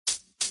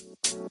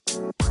Hey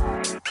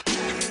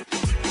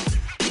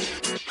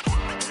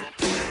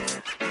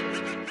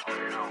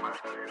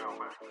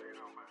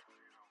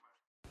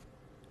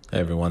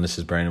everyone, this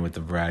is Brandon with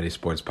the Variety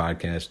Sports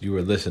Podcast. You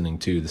are listening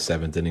to the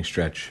 7th Inning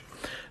Stretch.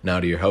 Now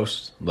to your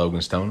hosts,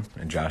 Logan Stone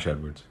and Josh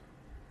Edwards.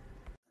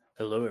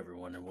 Hello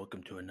everyone and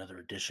welcome to another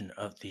edition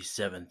of the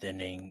 7th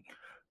Inning.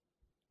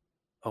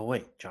 Oh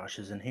wait, Josh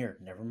isn't here.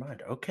 Never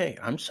mind. Okay,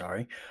 I'm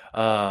sorry.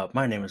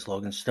 My name is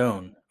Logan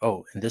Stone.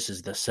 Oh, and this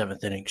is the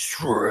 7th Inning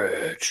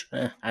Stretch.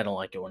 I don't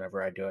like it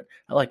whenever I do it.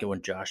 I like it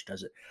when Josh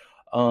does it.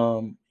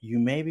 You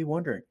may be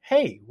wondering,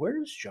 hey,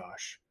 where's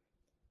Josh?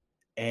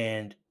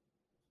 And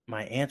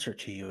my answer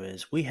to you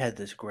is we had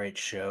this great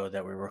show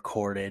that we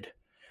recorded,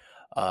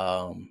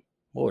 what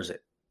was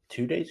it,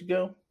 2 days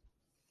ago?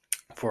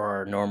 For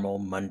our normal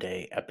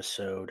Monday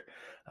episode.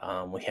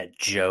 We had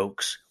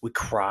jokes. We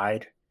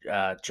cried.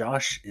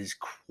 Josh is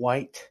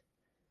quite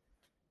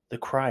the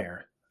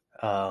crier.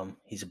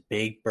 He's a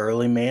big,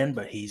 burly man,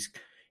 but he's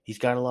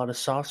got a lot of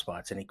soft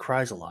spots and he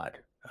cries a lot.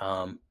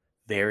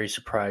 Very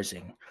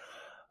surprising.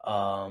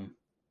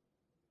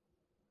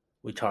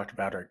 We talked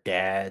about our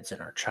dads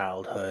and our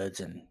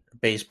childhoods and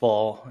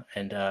baseball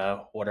and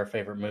what our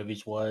favorite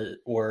movies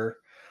were.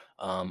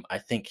 I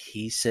think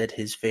he said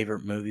his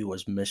favorite movie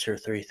was Mr.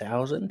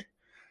 3000.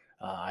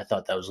 I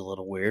thought that was a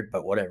little weird,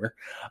 but whatever.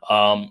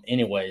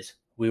 Anyways,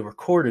 we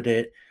recorded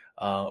it.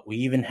 We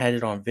even had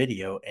it on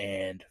video,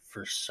 and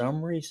for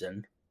some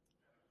reason,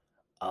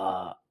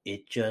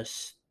 it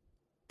just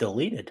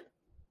deleted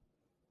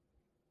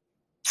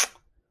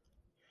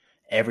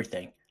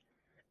everything.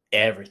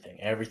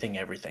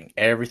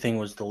 Everything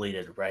was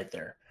deleted right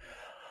there.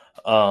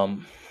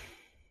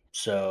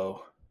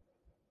 So,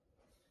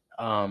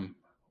 want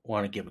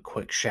to give a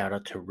quick shout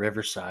out to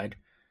Riverside.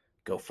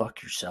 Go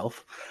fuck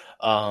yourself.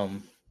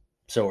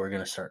 So we're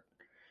gonna start.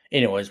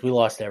 Anyways, we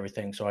lost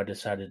everything, so I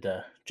decided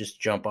to just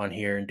jump on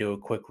here and do a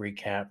quick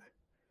recap.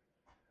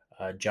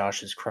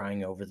 Josh is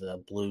crying over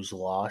the Blues'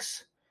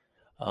 loss.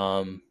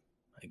 I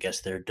guess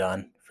they're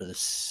done for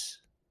this.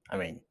 I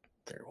mean,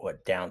 they're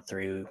down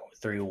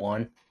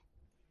 3-1,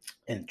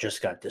 and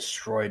just got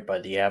destroyed by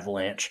the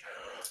Avalanche.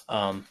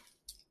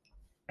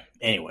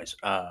 Anyways,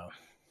 so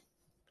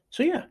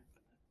yeah,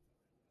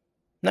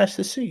 nice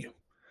to see you.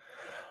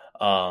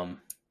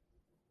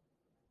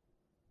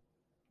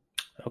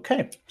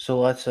 Okay, so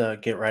let's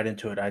get right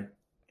into it. I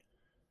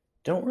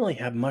don't really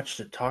have much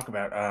to talk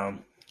about.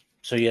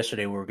 So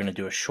yesterday we were going to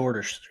do a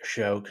shorter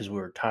show because we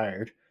were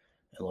tired,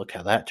 and look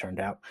how that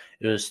turned out.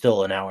 It was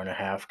still an hour and a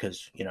half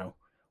because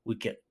we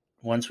get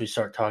once we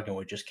start talking,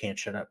 we just can't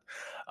shut up.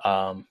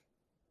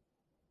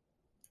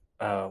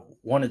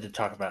 Wanted to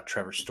talk about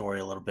Trevor's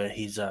story a little bit.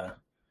 He's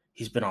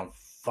been on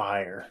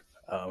fire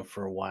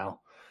for a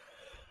while.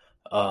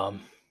 And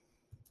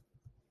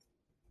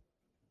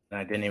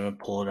I didn't even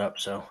pull it up,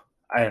 so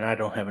I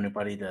don't have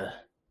anybody to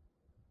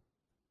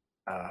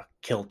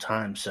kill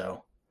time,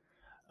 so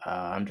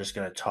I'm just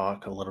going to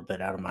talk a little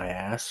bit out of my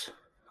ass.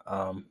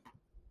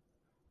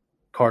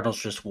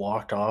 Cardinals just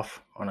walked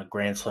off on a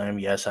grand slam.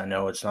 Yes, I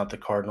know it's not the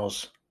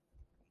Cardinals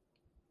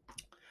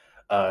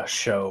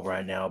show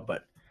right now,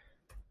 but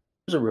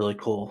it was a really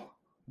cool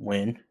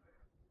win.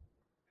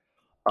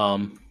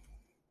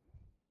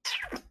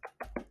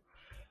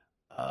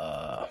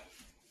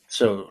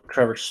 So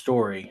Trevor's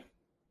Story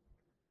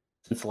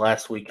since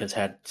last week has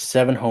had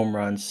 7 home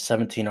runs,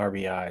 17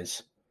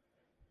 RBIs,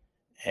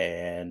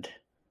 and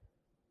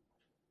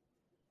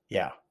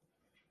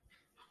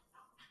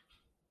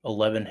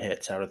 11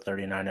 hits out of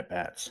 39 at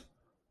bats.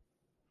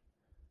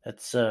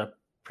 That's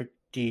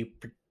pretty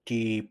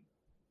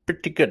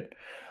good.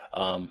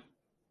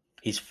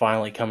 He's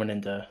finally coming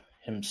into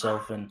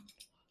himself, and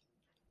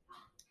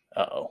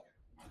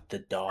the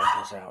dog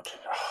is out.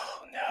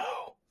 Oh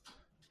no,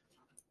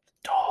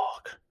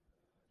 dog.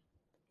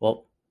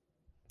 Well,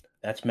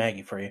 that's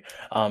Maggie for you.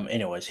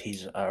 Anyways,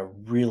 he's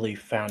really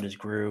found his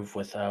groove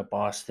with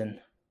Boston.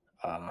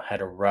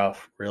 Had a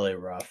really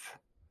rough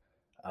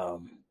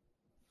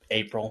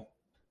April.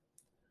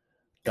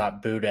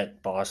 Got booed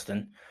at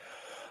Boston.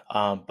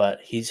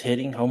 But he's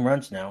hitting home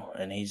runs now,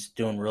 and he's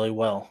doing really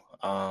well.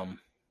 I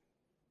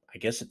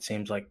guess it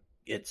seems like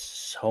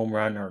it's home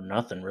run or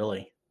nothing,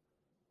 really.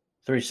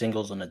 3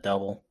 singles and a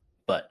double,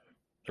 but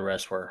the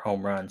rest were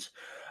home runs.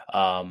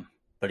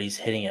 But he's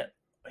hitting it.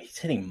 He's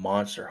hitting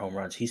monster home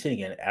runs. He's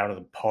hitting it out of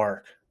the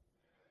park.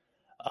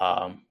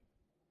 So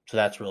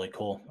that's really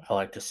cool. I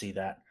like to see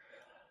that.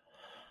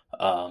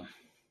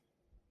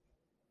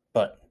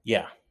 But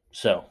yeah,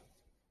 so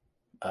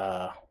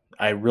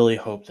I really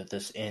hope that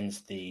this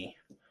ends the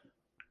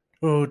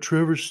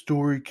Trevor's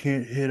Story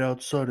can't hit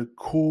outside of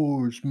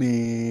Coors,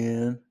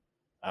 man.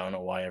 I don't know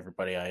why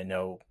everybody I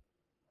know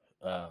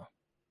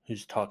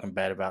who's talking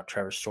bad about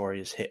Trevor's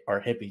Story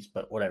are hippies,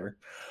 but whatever.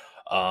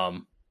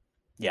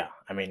 Yeah,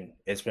 I mean,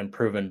 it's been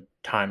proven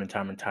time and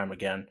time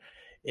again.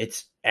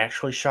 It's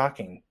actually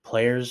shocking.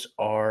 Players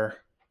are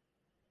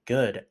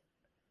good.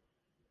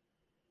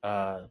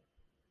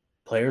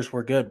 Players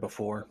were good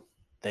before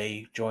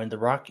they joined the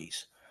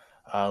Rockies.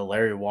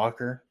 Larry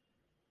Walker,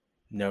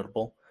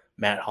 notable.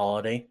 Matt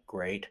Holliday,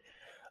 great.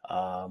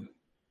 Um,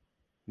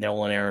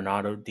 Nolan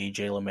Arenado,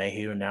 DJ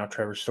LeMahieu, and now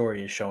Trevor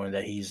Story is showing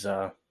that he's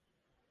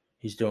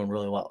doing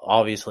really well.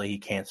 Obviously, he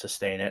can't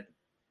sustain it,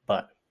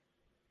 but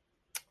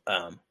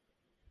um,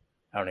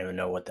 I don't even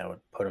know what that would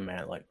put him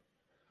at, like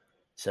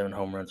 7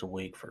 home runs a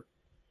week for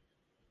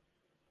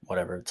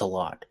whatever. It's a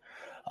lot.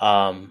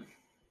 Um,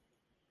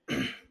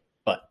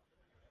 but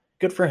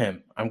good for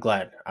him. I'm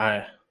glad.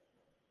 I'm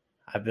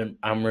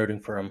rooting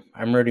for him.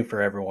 I'm rooting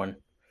for everyone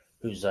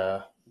who's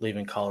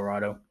leaving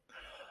Colorado.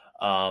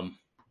 Um,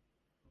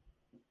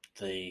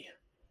 the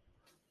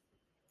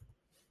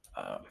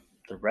uh,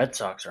 the Red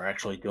Sox are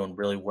actually doing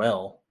really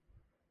well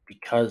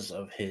because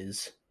of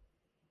his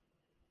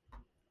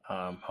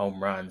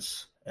home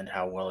runs and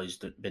how well he's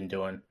been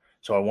doing.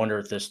 So I wonder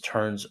if this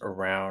turns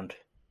around.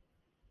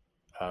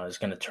 Is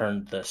going to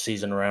turn the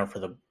season around for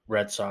the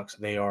Red Sox.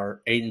 They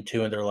are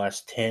 8-2 in their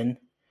last 10.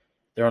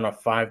 They're on a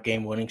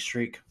 5-game winning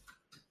streak,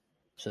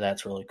 so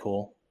that's really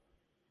cool.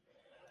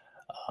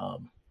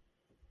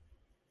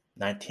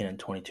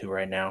 19-22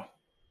 right now,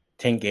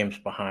 10 games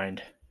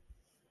behind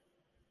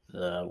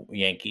the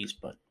Yankees,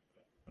 but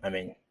I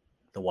mean,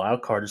 the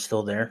wild card is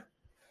still there.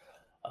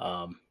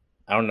 I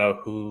don't know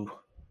who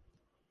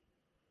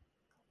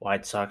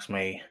White Sox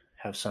may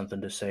have something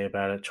to say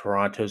about it.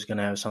 Toronto's going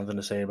to have something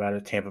to say about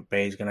it. Tampa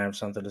Bay's going to have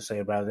something to say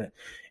about it.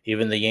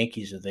 Even the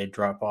Yankees, if they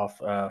drop off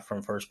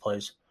from first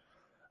place,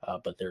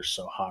 but they're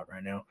so hot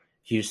right now.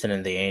 Houston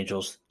and the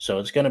Angels. So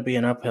it's going to be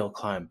an uphill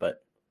climb,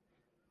 but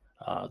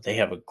they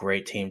have a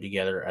great team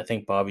together. I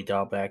think Bobby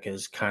Dahlbeck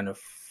is kind of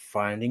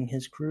finding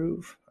his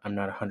groove. I'm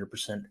not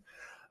 100%.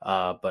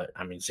 But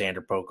I mean,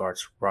 Xander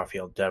Bogaerts,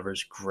 Rafael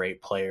Devers,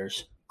 great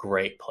players.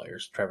 Great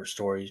players. Trevor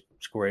Story's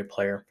a great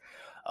player.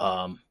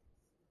 Um,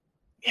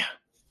 yeah.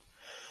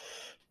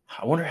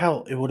 I wonder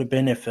how it would have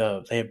been if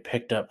they had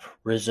picked up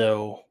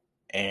Rizzo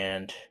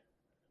and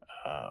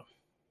uh,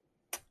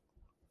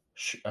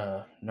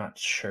 not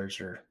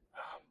Scherzer,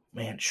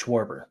 man,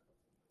 Schwarber,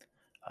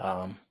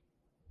 um,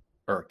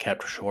 or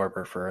kept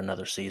Schwarber for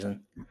another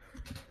season.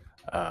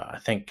 I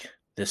think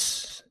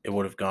it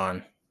would have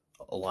gone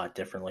a lot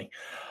differently.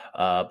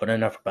 But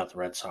enough about the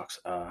Red Sox.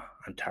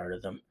 I'm tired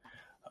of them.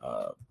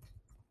 Uh,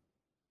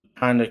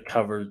 kind of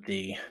covered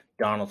the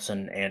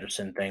Donaldson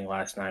Anderson thing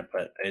last night,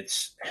 but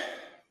it's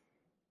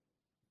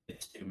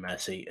too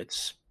messy.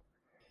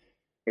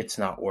 It's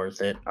not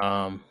worth it.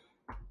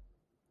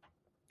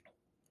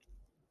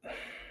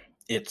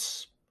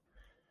 It's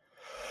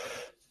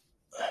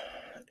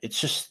it's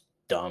just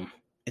dumb.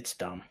 It's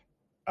dumb.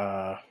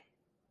 Uh,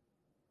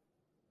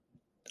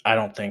 I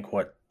don't think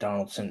what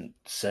Donaldson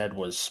said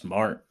was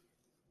smart,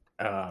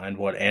 and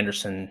what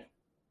Anderson,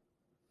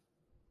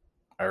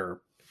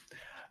 or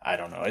I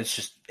don't know.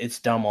 It's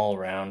dumb all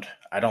around.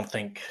 I don't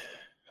think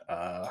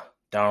uh,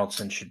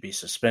 Donaldson should be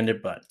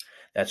suspended, but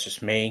that's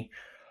just me.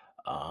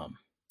 Um,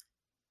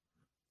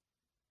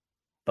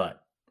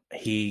 but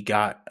he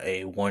got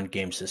a 1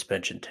 game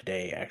suspension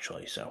today,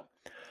 actually. So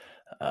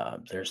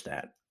there's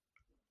that.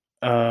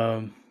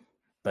 Um,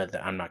 but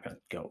I'm not going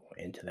to go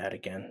into that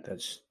again.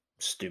 That's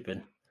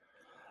stupid.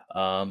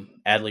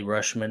 Adley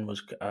Rushman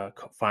was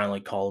finally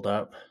called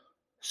up.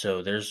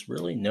 So there's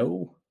really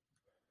no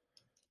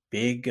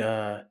big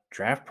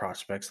draft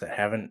prospects that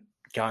haven't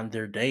gotten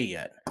their day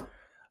yet.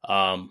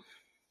 Um,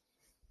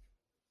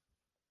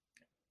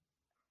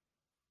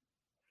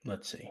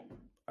 let's see.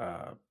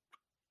 Uh,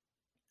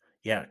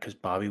 yeah, because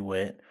Bobby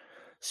Witt,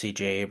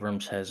 C.J.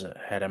 Abrams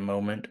had a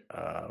moment.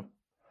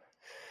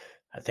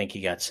 I think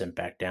he got sent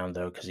back down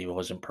though because he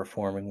wasn't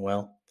performing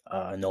well.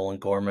 Nolan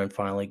Gorman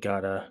finally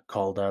got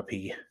called up.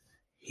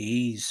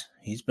 He's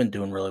been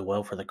doing really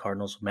well for the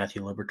Cardinals.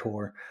 Matthew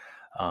Liberatore,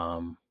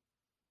 um,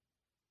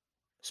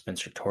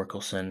 Spencer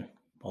Torkelson,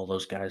 all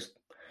those guys.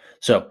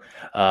 So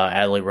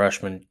Adley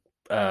Rushman,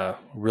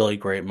 really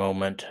great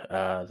moment.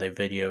 They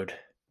videoed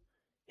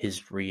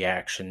his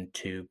reaction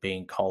to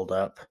being called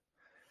up.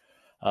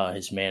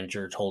 His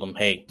manager told him,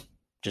 "Hey,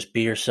 just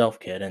be yourself,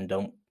 kid, and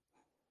don't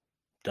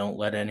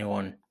let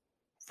anyone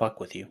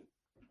fuck with you."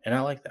 And I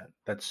like that.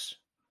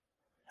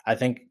 I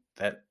think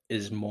that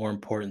is more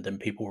important than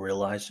people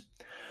realize.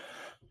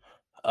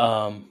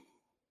 Um,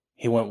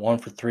 he went 1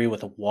 for 3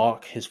 with a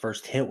walk. His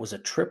first hit was a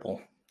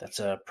triple. That's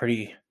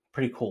pretty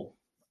cool.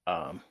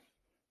 Um,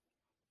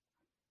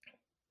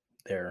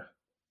 their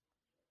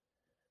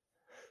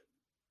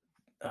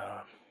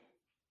uh,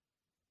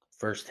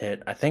 first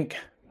hit, I think.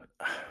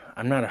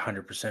 I'm not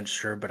 100%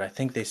 sure, but I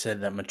think they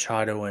said that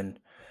Machado and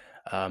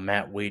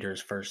Matt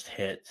Wieder's first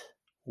hit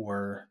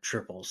were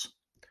triples.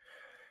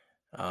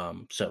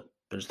 So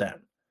there's that.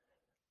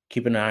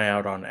 Keep an eye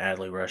out on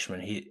Adley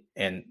Rushman. He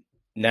and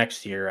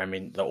next year, I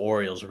mean the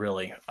Orioles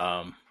really.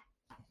 I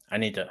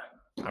need to.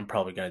 I'm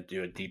probably going to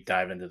do a deep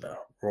dive into the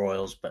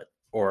Royals,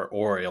 or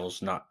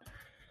Orioles, not.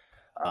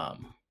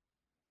 Um,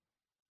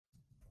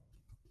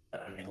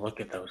 I mean,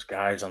 look at those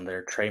guys on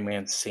there: Trey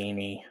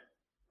Mancini,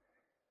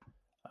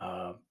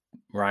 uh,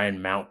 Ryan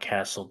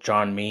Mountcastle,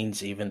 John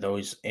Means. Even though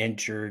he's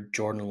injured,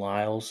 Jordan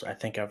Lyles, I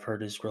think I've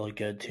heard is really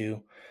good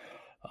too.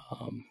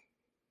 Um,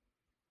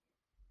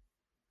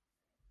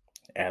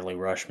 Adley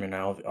Rushman,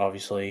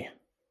 obviously.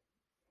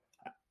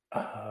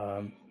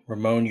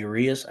 Ramon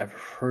Urias, I've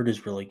heard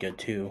is really good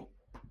too.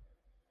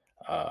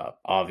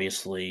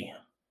 Obviously,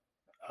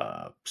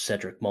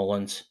 Cedric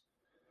Mullins.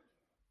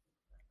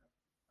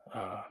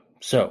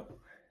 So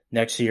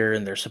next year,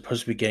 and they're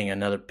supposed to be getting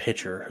another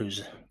pitcher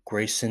who's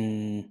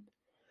Grayson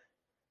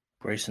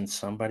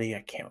somebody,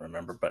 I can't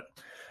remember, but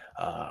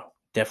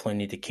definitely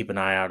need to keep an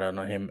eye out on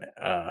him,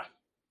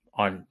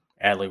 on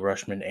Adley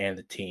Rushman and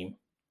the team.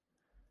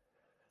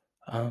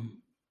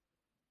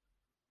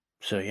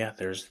 So yeah,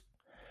 there's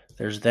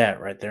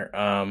that right there.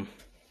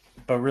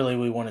 But really,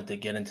 we wanted to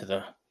get into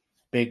the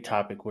big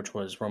topic, which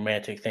was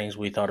romantic things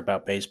we thought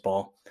about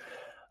baseball.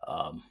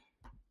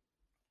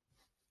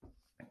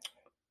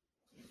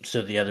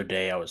 So the other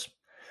day,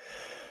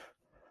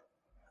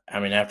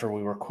 after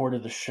we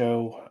recorded the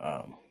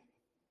show,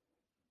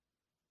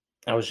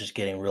 I was just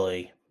getting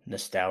really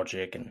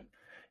nostalgic, and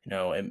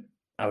and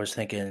I was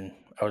thinking,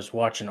 I was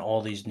watching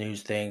all these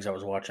news things. I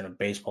was watching a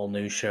baseball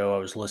news show. I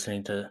was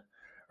listening to,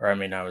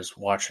 I was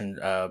watching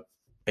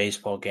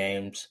baseball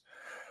games,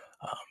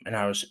 and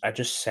I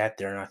just sat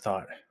there and I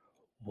thought,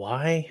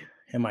 why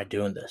am I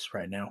doing this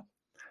right now?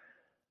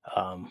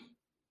 Um,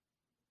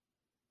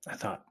 I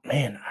thought,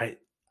 man, I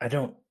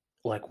don't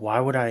like why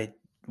would I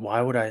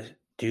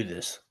do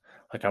this?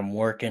 Like I'm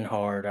working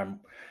hard.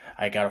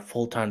 I got a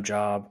full-time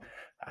job.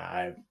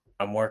 I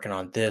I'm working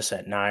on this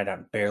at night.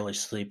 I'm barely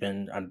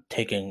sleeping. I'm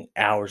taking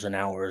hours and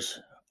hours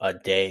a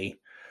day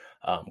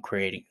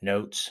creating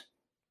notes.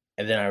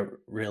 And then I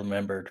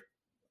remembered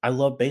I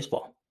love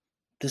baseball.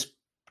 This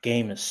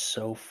game is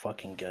so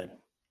fucking good.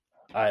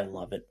 I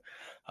love it.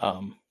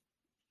 Um,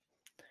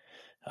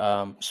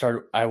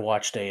 I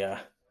watched a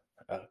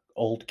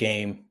old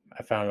game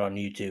I found on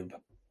YouTube,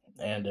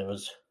 and it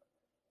was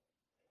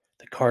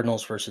the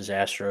Cardinals versus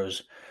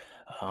Astros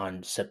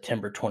on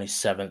September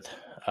 27th,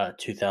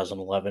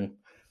 2011.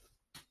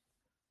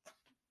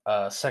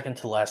 Second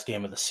to last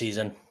game of the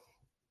season.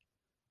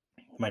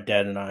 My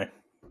dad and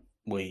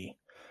we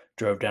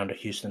drove down to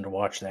Houston to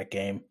watch that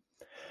game.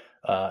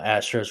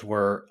 Astros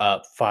were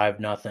up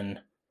 5-0,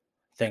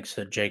 thanks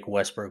to Jake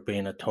Westbrook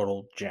being a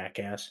total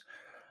jackass.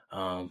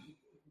 Um,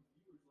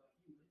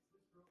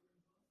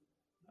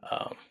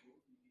 um,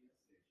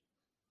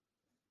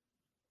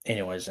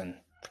 Anyways, and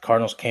the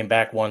Cardinals came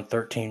back, won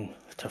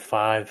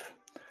 13-5.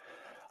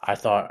 I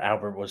thought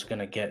Albert was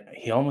going to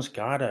he almost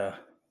got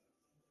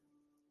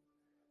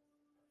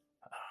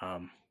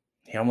um,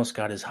 his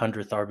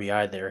 100th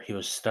RBI there. He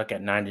was stuck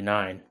at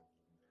 99,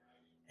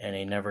 and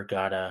he never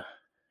got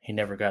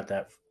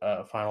that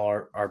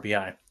final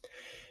RBI.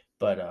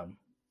 But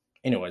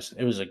anyways,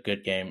 it was a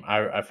good game.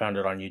 I found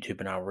it on YouTube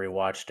and I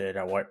rewatched it.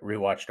 I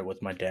rewatched it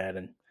with my dad,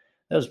 and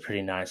that was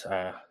pretty nice.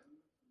 I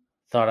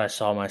thought I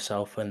saw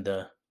myself in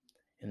the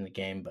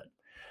game, but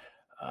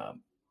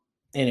um,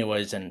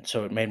 anyways, and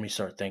so it made me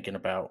start thinking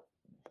about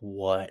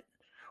what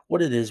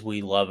it is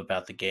we love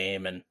about the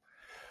game, and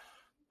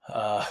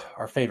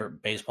our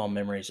favorite baseball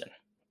memories. And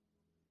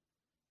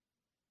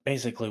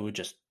basically, we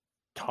just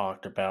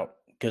talked about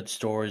good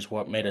stories,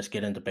 what made us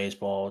get into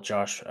baseball.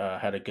 Josh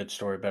had a good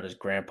story about his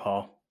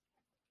grandpa.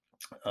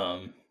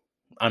 Um,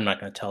 I'm not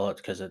going to tell it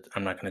because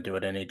I'm not going to do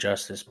it any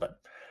justice, but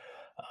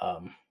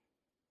um,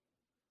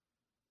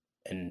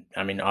 and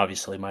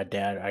obviously, my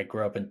dad.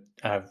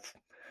 I've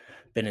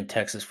been in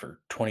Texas for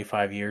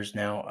 25 years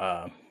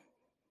now.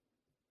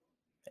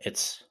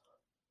 It's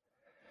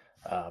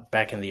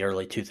back in the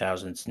early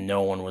 2000s.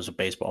 No one was a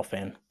baseball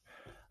fan,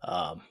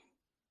 um,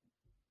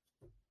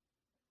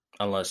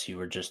 unless you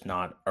were just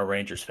not a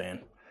Rangers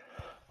fan.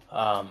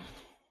 Um,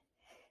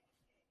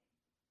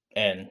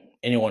 and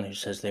anyone who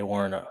says they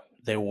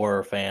were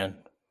a fan,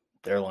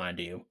 they're lying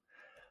to you.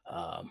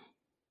 Um,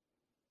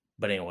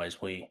 but anyways,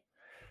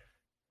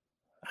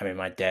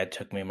 my dad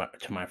took me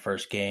to my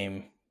first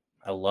game.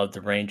 I love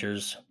the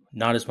Rangers,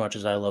 not as much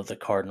as I love the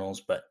Cardinals,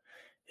 but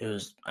it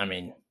was,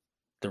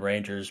 the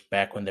Rangers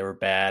back when they were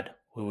bad,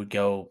 we would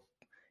go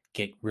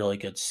get really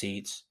good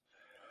seats.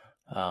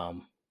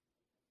 Um,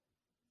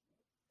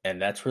 and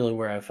that's really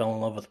where I fell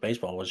in love with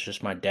baseball, was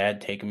just my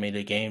dad taking me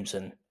to games.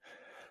 And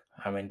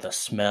the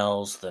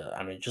smells,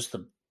 just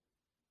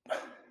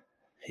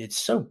it's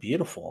so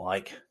beautiful.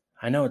 Like,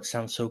 I know it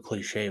sounds so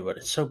cliche, but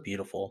it's so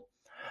beautiful.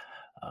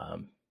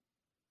 Um,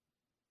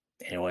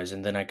 Anyways,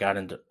 and then I got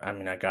into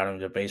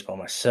baseball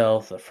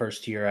myself. The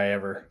first year I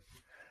ever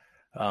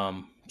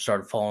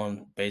started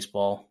following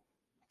baseball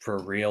for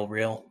real,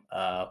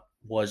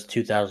 was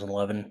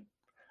 2011.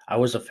 I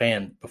was a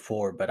fan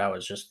before, but I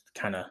was just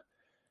kind of,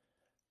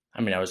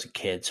 I was a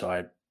kid, so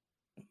I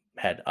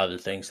had other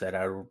things that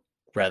I would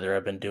rather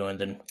have been doing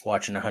than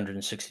watching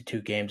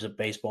 162 games of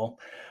baseball.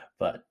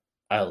 But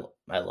I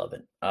love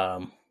it.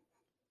 Um,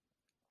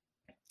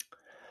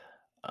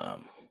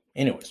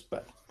 Anyways,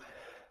 but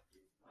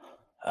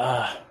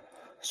uh,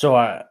 so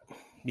I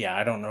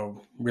don't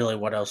know really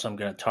what else I'm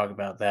going to talk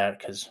about that,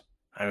 because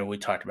we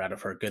talked about it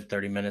for a good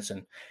 30 minutes, and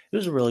it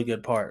was a really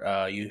good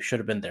part. You should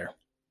have been there.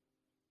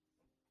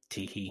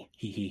 Tee hee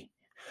hee hee.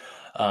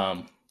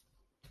 Um,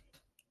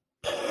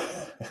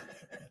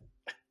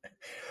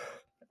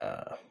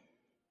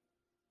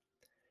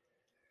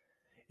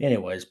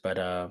 Anyways, but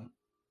I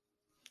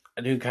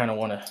do kind of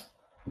want to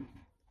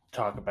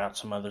talk about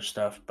some other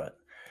stuff, but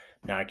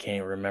now I can't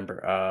even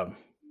remember.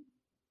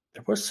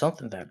 There was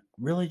something that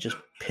really just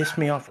pissed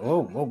me off.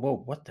 Whoa, whoa,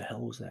 whoa! What the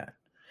hell was that?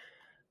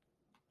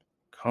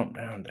 Calm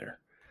down there.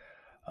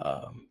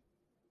 Um,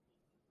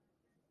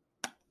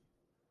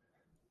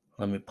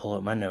 Let me pull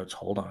up my notes.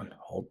 Hold on.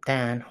 Hold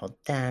on. Hold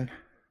on.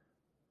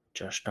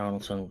 Josh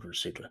Donaldson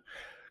received a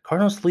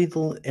Cardinals lead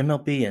the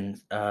MLB in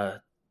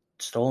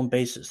stolen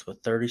bases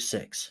with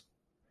 36.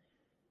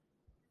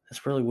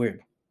 That's really weird.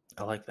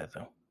 I like that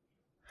though.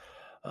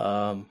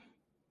 Um,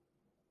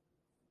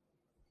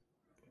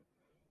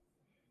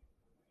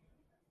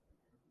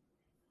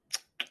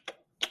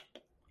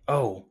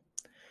 oh,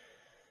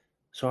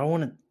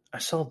 so I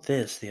saw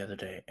this the other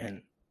day,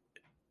 and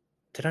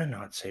did I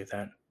not save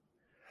that?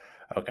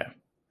 Okay.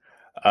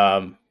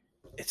 Um,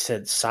 it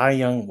said Cy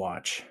Young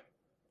watch.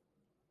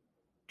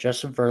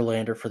 Justin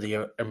Verlander for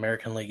the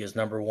American League is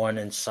number one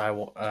in Cy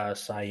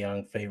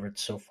Young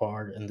favorites so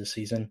far in the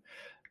season.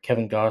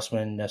 Kevin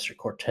Gossman, Nestor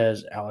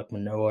Cortez, Alek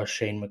Manoah,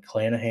 Shane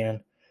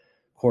McClanahan,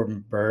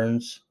 Corbin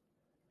Burns,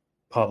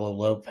 Pablo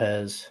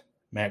Lopez,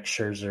 Max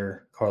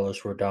Scherzer, Carlos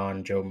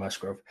Rodon, Joe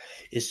Musgrove.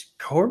 Is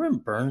Corbin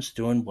Burns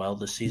doing well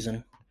this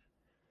season?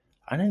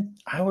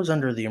 I was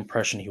under the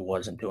impression he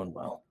wasn't doing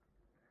well.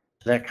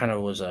 So that kind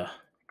of was a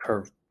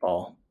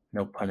curveball,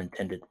 no pun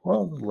intended.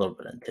 Well, a little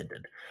bit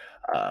intended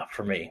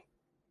for me.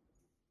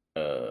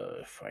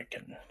 If I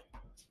can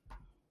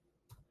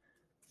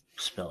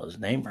spell his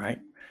name right.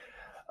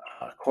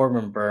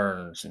 Corbin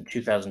Burns in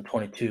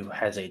 2022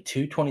 has a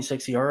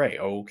 2.26 ERA.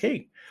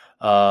 Okay.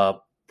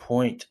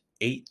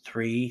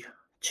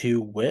 0.832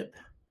 whip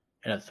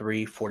and a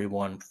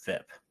 3.41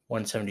 FIP.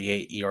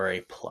 178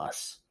 ERA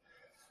plus.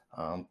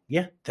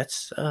 Yeah,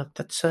 that's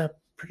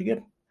pretty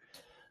good.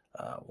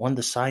 Won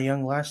the Cy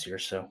Young last year,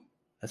 so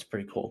that's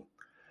pretty cool.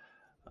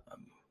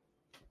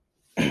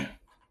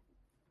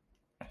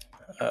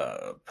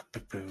 Uh,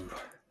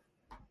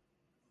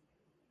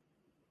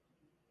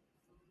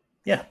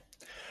 yeah,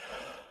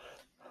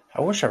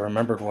 I wish I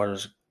remembered what I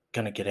was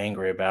gonna get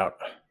angry about.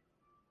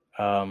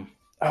 Oh,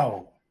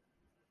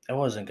 I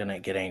wasn't gonna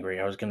get angry.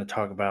 I was gonna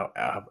talk about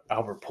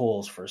Albert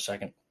Pujols for a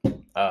second.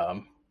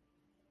 Um,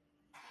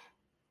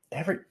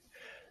 every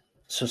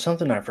so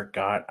something I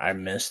forgot I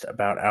missed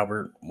about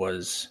Albert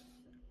was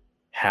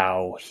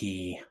how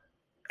he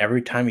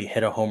every time he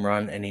hit a home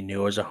run and he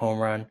knew it was a home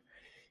run,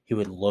 he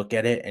would look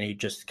at it and he'd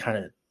just kind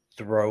of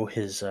throw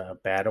his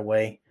bat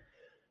away,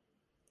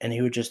 and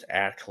he would just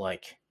act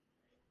like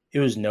it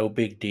was no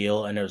big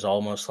deal, and it was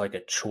almost like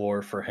a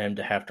chore for him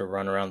to have to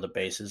run around the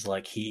bases.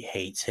 Like he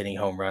hates hitting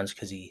home runs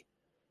because he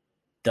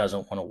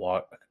doesn't want to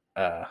walk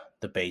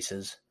the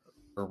bases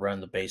or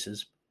run the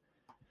bases.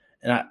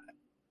 And I,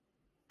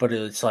 but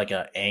it's like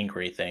an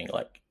angry thing.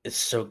 Like it's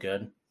so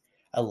good.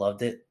 I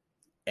loved it,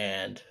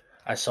 and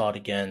I saw it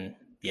again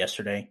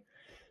yesterday,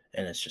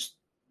 and it's just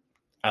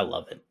I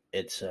love it.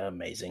 It's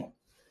amazing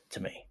to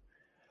me.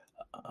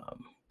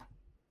 Um,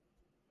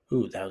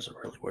 ooh, that was a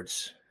really weird.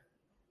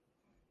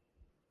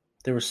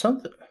 There was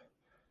something.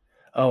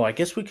 Oh, I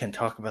guess we can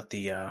talk about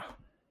the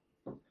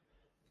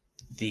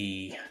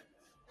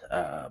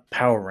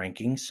power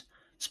rankings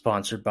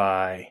sponsored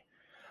by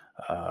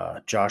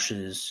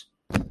Josh's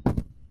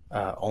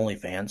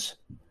OnlyFans.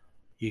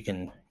 You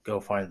can go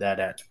find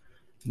that at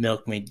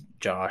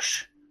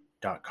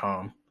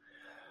milkmejosh.com.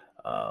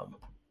 Um,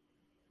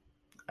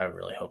 I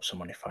really hope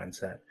somebody finds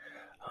that.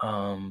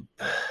 Um,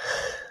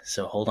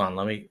 so hold on,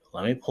 let me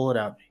pull it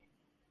up.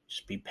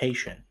 Just be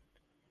patient.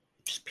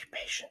 Just be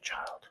patient,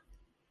 child.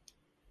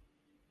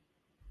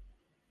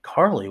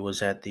 Carly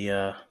was at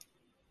the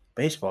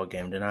baseball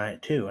game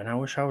tonight too, and I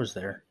wish I was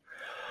there.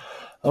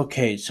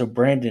 Okay, so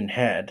Brandon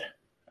had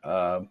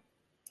uh,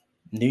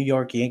 New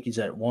York Yankees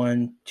at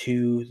 1,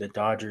 2, the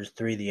Dodgers,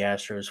 3, the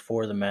Astros,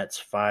 4, the Mets,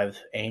 5,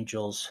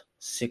 Angels,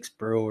 6,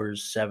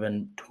 Brewers,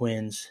 7,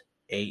 Twins,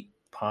 8,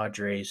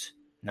 Padres,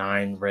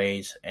 9,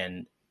 Rays,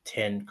 and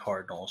 10,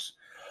 Cardinals.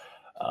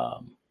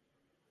 Um,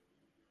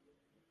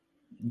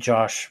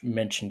 Josh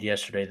mentioned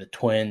yesterday the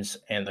Twins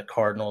and the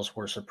Cardinals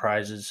were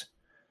surprises.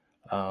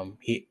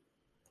 We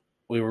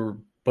were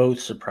both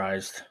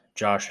surprised.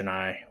 Josh and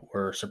I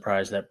were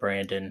surprised that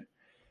Brandon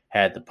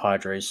had the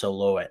Padres so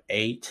low at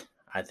 8.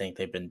 I think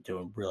they've been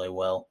doing really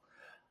well.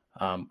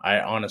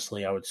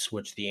 I would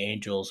switch the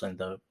Angels and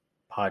the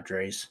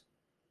Padres,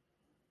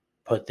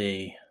 put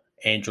the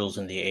Angels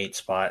in the 8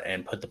 spot,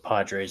 and put the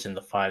Padres in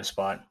the 5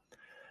 spot.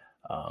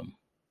 Um,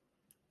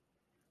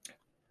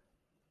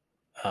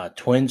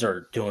 Twins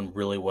are doing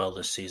really well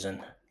this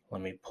season.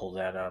 Let me pull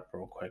that up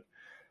real quick.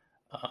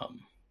 Um,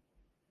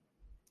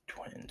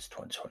 Twins,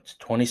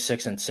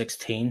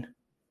 26-16,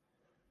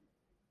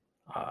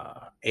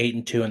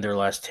 8-2 in their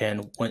last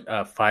 10,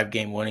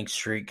 5-game winning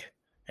streak,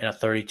 and a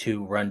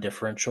 32 run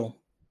differential.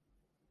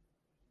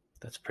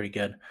 That's pretty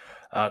good.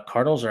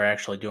 Cardinals are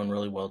actually doing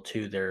really well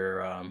too.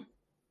 They're where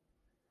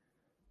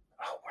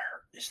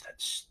is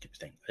that stupid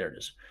thing? There it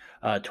is.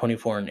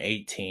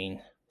 24-18,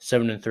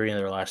 7-3 in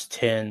their last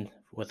 10,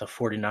 with a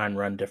 49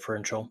 run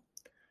differential.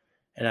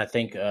 And I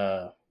think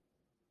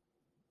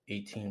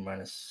 18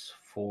 minus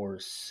 4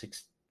 is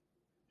 6,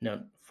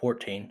 no,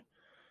 14.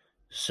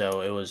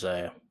 So it was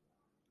like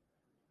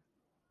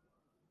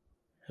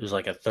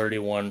a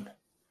 31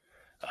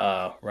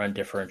 run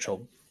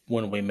differential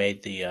when we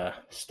made the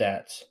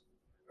stats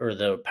or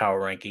the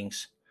power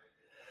rankings.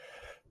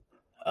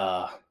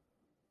 Uh,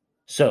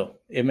 so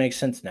it makes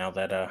sense now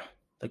that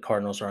the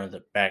Cardinals are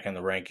back in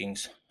the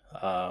rankings.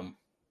 Um,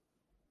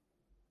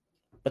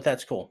 but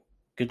that's cool.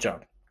 Good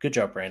job. Good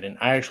job, Brandon.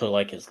 I actually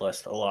like his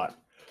list a lot.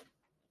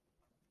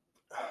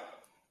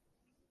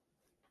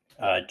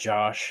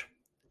 Josh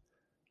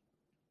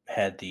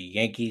had the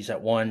Yankees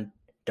at 1,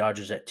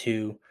 Dodgers at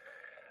 2,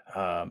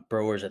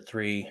 Brewers at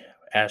 3,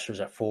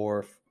 Astros at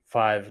 4,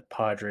 5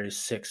 Padres,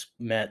 6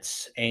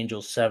 Mets,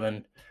 Angels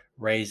 7,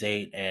 Rays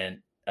 8,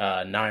 and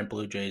 9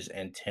 Blue Jays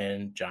and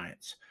 10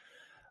 Giants.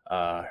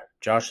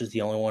 Josh is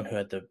the only one who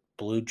had the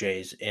Blue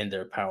Jays in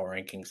their power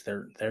rankings.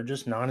 They're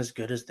just not as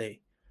good as they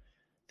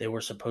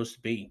were supposed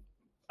to be.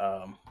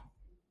 Um,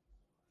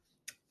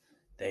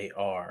 they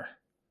are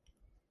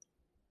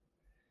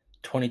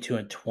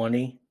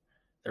 22-20.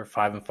 They're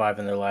 5-5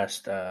 in their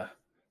last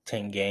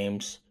 10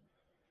 games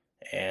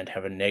and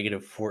have a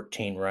negative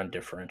 14 run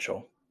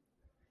differential.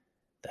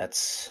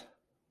 That's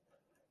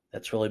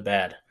really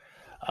bad.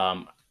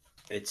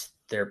 It's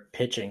their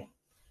pitching.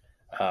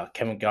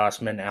 Kevin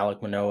Gossman,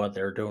 Alek Manoah,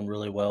 they're doing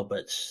really well,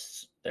 but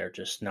they're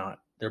just not.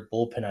 Their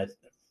bullpen, I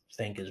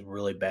think, is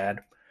really bad.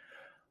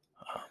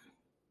 Um,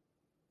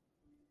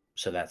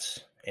 so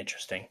that's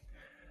interesting.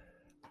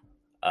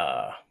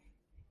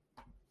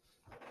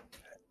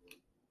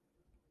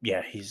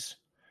 Yeah, he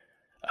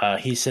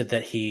said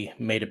that he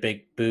made a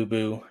big boo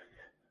boo.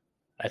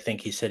 I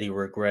think he said he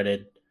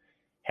regretted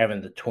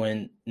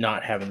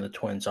not having the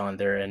Twins on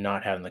there and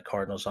not having the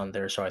Cardinals on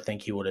there. So I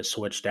think he would have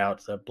switched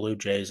out the Blue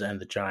Jays and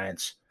the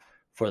Giants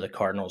for the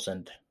Cardinals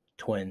and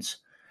Twins.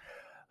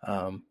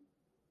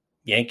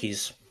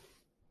 Yankees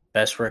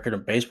best record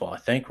in baseball, I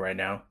think, right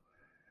now.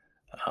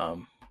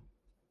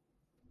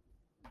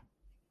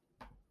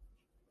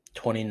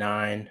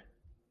 29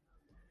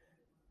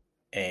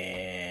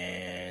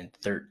 and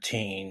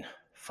 13,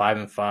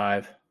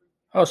 5-5.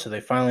 Oh, so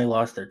they finally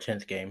lost their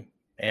 10th game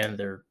and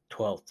their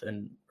 12th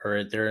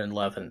or their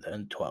 11th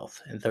and 12th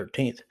and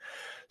 13th.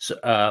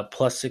 So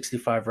plus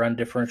 65 run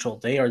differential.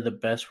 They are the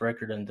best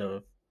record in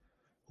the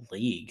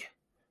league.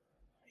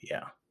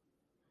 Yeah.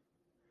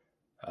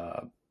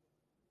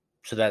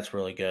 So that's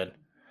really good.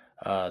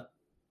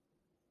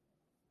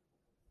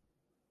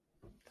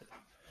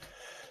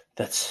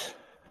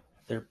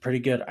 They're pretty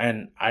good,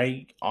 and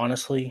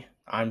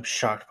I'm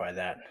shocked by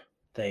that.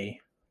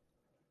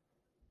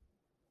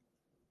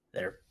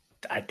 They're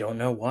I don't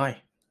know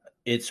why.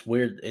 It's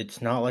weird.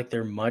 It's not like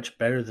they're much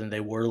better than they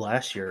were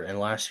last year, and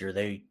last year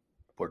they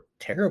were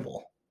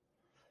terrible.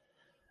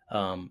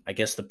 I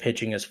guess the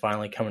pitching is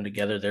finally coming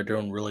together. They're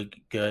doing really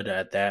good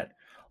at that.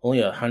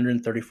 Only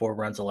 134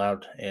 runs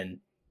allowed in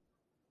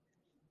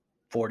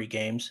 40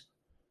 games,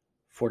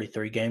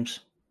 43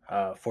 games,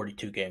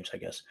 42 games, I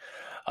guess.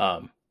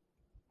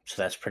 So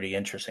that's pretty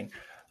interesting.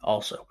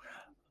 Also,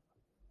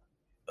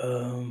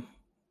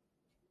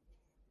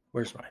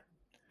 where's my?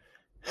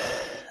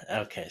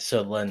 Okay,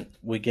 so then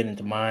we get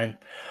into mine.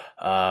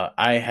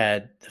 I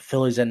had the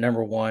Phillies at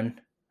number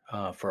 1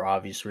 for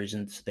obvious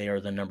reasons. They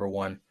are the number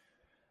 1.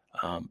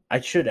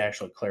 I should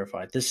actually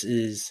clarify. This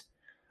is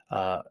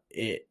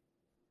it.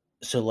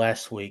 So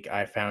last week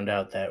I found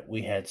out that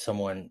we had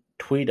someone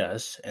tweet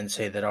us and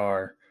say that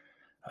our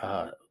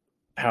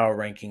power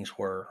rankings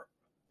were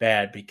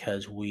bad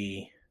because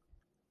we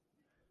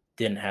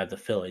didn't have the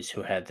Phillies,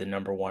 who had the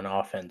number 1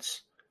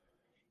 offense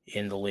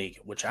in the league,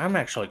 which I'm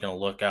actually going to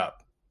look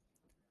up.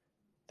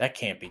 That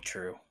can't be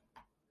true.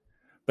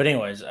 But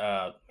anyways,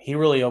 he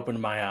really opened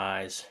my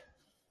eyes,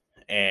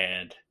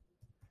 and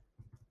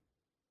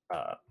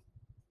uh,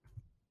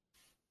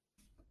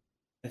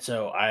 and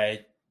so I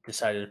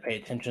decided to pay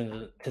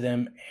attention to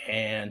them,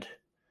 and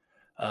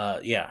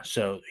yeah,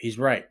 so he's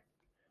right.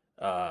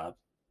 Uh,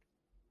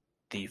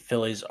 the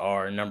Phillies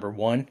are number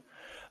 1.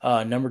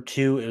 Number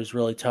 2, it was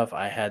really tough.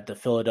 I had the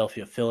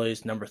Philadelphia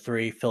Phillies. Number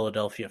 3,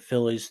 Philadelphia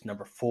Phillies.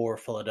 Number 4,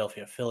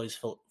 Philadelphia Phillies.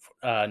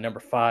 Number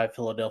 5,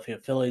 Philadelphia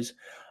Phillies.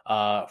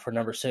 For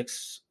number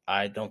 6,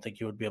 I don't think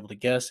you would be able to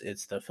guess.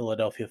 It's the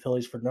Philadelphia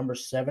Phillies. For number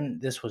 7,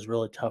 this was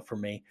really tough for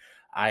me.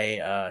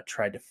 I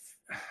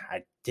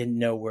I didn't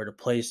know where to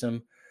place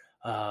them.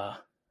 I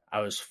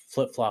was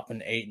flip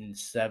flopping 8 and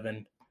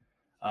 7,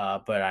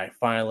 but I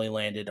finally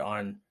landed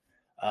on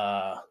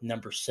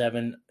number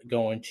 7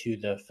 going to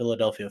the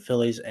Philadelphia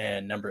Phillies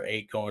and number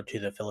 8 going to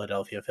the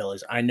Philadelphia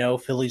Phillies. I know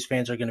Phillies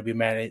fans are going to be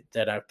mad at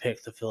that I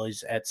picked the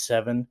Phillies at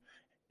 7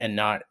 and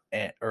not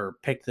or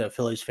picked the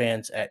Phillies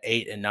fans at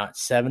 8 and not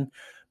 7,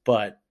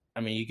 but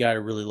I mean you got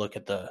to really look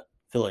at the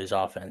Phillies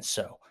offense.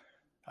 So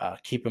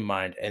keep in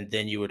mind, and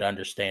then you would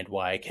understand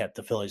why I kept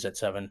the Phillies at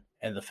 7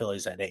 and the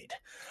Phillies at 8.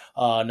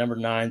 Number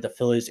 9, the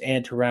Phillies,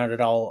 and to round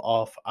it all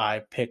off, I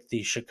picked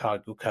the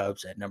Chicago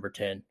Cubs at number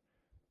 10.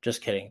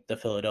 Just kidding. The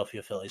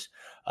Philadelphia Phillies.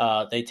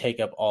 They take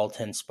up all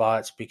 10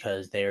 spots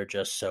because they are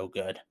just so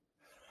good.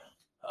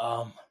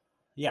 Um,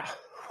 yeah.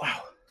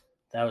 Wow.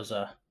 That was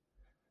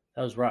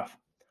rough.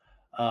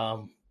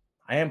 I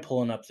am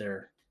pulling up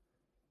their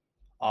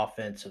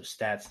offensive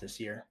stats this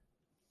year.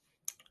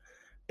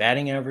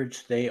 Batting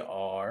average, they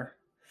are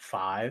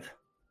 5.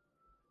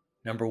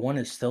 Number 1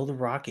 is still the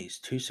Rockies,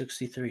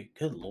 263.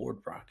 Good Lord,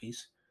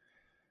 Rockies.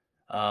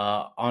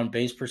 On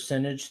base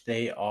percentage,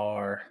 they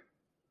are.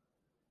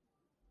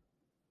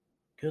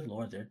 Good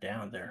Lord, they're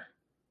down there.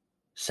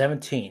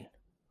 17.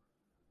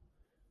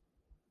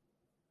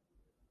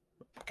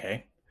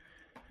 Okay.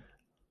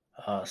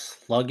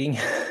 Slugging,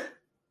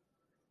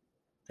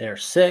 they're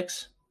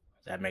 6.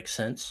 That makes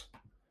sense.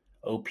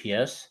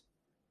 OPS,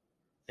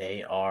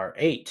 they are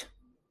 8.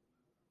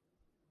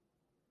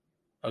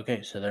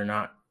 Okay, so they're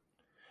not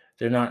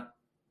the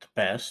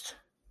best,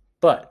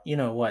 but you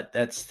know what?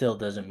 That still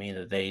doesn't mean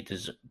that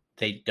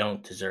they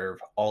don't deserve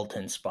all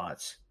 10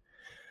 spots.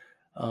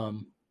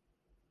 19th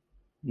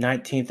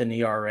in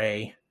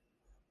ERA,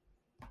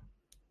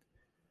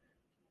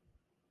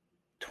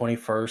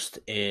 21st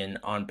in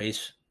on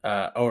base,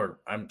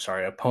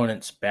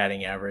 opponent's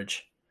batting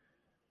average,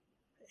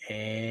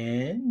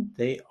 and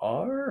they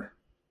are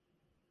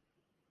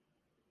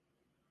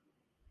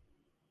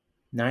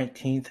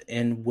 19th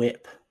in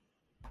WHIP.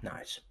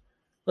 Nice.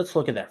 Let's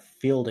look at that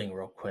fielding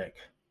real quick.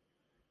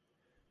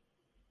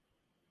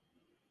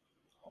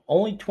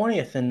 Only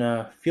 20th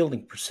in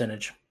fielding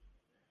percentage.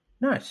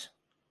 Nice.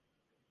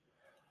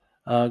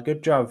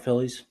 Good job,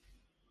 Phillies.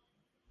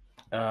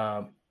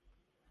 Um,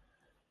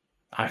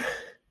 I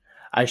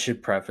I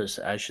should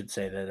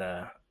say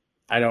that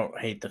I don't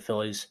hate the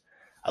Phillies.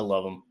 I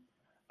love them.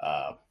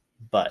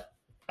 But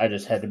I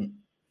just had to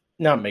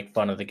not make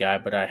fun of the guy,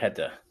 but I had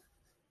to.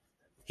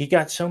 He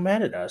got so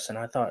mad at us, and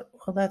I thought,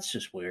 well, that's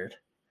just weird.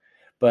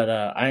 But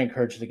I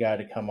encouraged the guy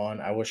to come on.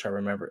 I wish I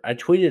remembered. I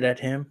tweeted at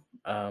him.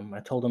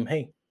 I told him,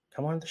 hey,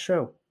 come on the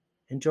show.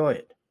 Enjoy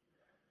it.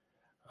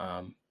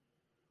 Um,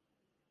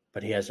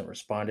 but he hasn't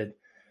responded.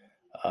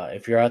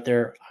 If you're out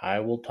there, I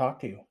will talk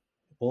to you.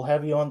 We'll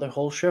have you on the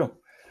whole show.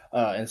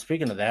 And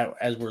speaking of that,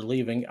 as we're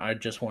leaving, I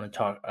just want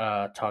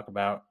to talk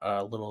about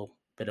a little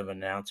bit of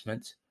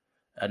announcement.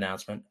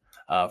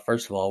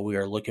 First of all, we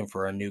are looking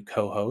for a new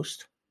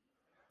co-host.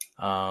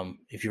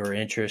 If you are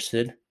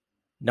interested,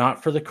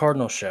 not for the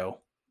Cardinal show.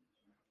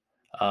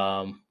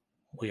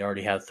 We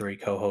already have 3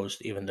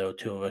 co-hosts, even though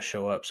 2 of us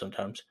show up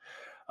sometimes.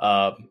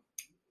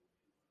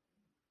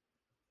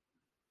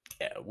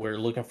 Yeah, we're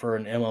looking for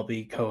an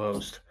MLB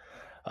co-host.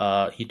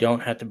 You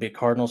don't have to be a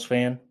Cardinals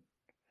fan,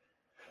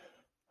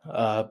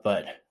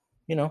 but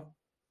you know,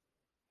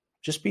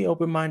 just be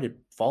open-minded.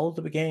 Follow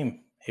the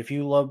game. If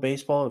you love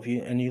baseball, if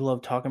you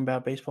love talking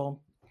about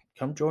baseball,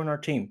 come join our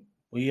team.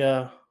 We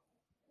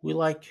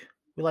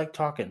like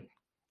talking.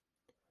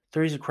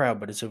 3's a crowd,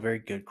 but it's a very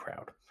good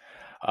crowd.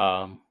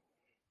 Um,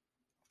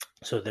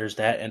 so there's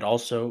that, and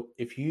also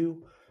if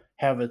you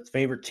have a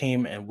favorite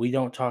team and we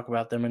don't talk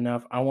about them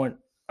enough,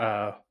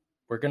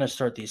 we're gonna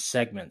start these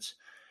segments,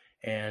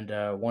 and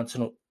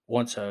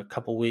once a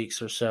couple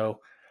weeks or so,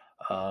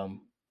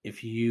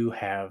 if you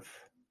have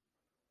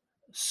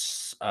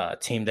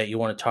team that you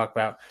want to talk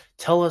about,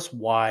 tell us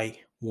why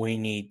we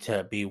need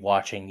to be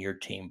watching your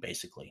team.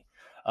 Basically,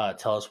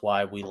 tell us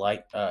why you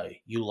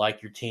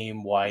like your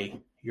team,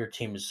 why your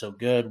team is so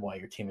good, why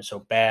your team is so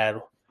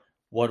bad,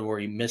 what were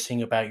you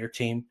missing about your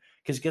team?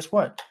 Because guess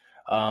what,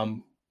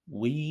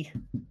 we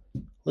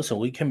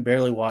we can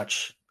barely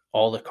watch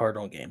all the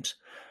Cardinal games.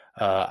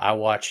 I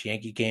watch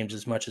Yankee games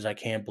as much as I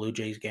can, Blue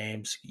Jays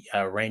games,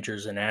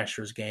 Rangers and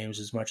Astros games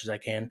as much as I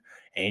can,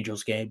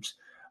 Angels games.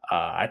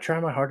 I try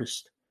my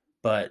hardest,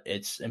 but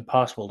it's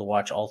impossible to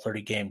watch all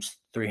 30 games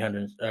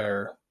 300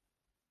 or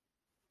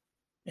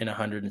in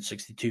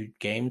 162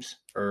 games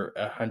or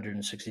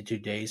 162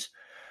 days.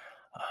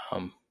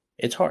 Um,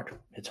 it's hard.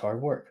 It's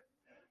hard work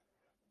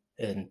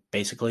and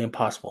basically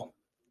impossible.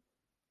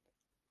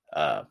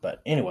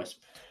 But anyways,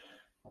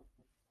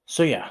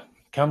 so yeah,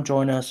 come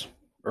join us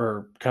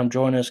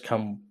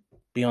come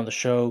be on the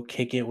show,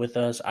 kick it with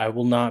us. I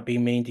will not be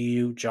mean to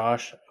you.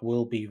 Josh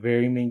will be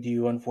very mean to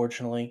you,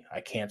 unfortunately.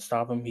 I can't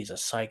stop him. He's a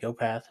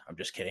psychopath. I'm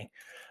just kidding.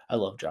 I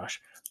love Josh.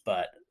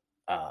 But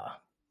uh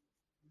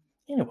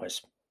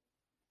anyways,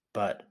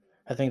 but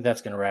I think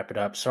that's going to wrap it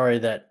up. Sorry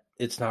that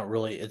it's not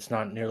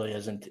nearly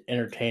as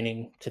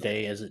entertaining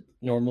today as it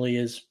normally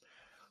is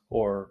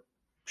or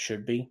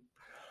should be.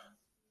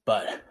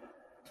 But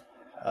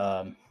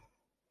um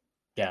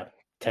yeah,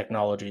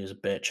 technology is a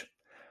bitch,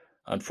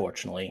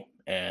 unfortunately.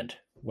 And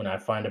when I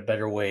find a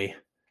better way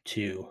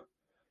to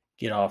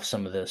get off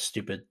some of the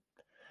stupid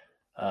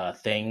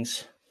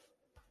things,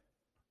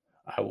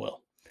 I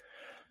will.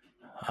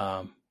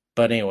 Um,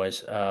 but,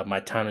 anyways, my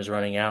time is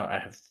running out. I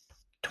have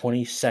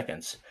 20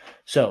 seconds.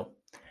 So,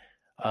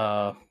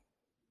 uh,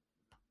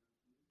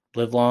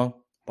 live long,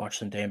 watch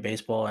some damn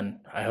baseball, and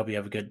I hope you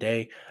have a good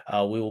day.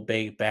 We will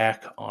be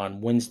back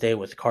on Wednesday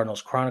with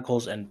Cardinals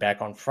Chronicles and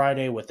back on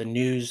Friday with the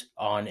news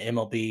on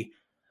MLB.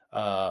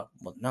 Well,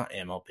 not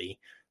MLB,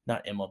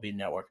 not MLB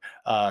Network.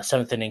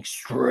 Seventh inning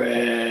stretch.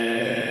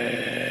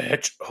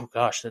 Oh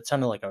gosh, that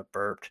sounded like I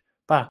burped.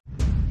 Bye.